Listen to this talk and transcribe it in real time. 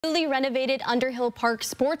Newly renovated Underhill Park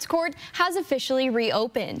sports court has officially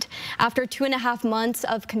reopened. After 2.5 months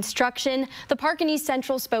of construction, the park in East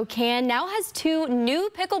Central Spokane now has 2 new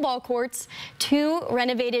pickleball courts, 2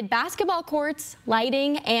 renovated basketball courts,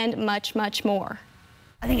 lighting, and much more.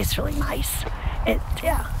 I think it's really nice.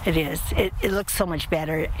 Yeah, it is. It looks so much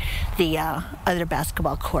better. The other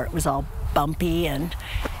basketball court was all bumpy, and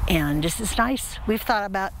this is nice. We've thought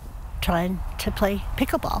about trying to play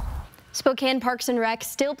pickleball. Spokane Parks and Rec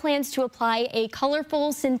still plans to apply a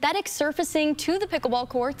colorful synthetic surfacing to the pickleball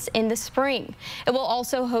courts in the spring. It will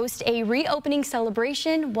also host a reopening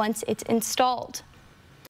celebration once it's installed.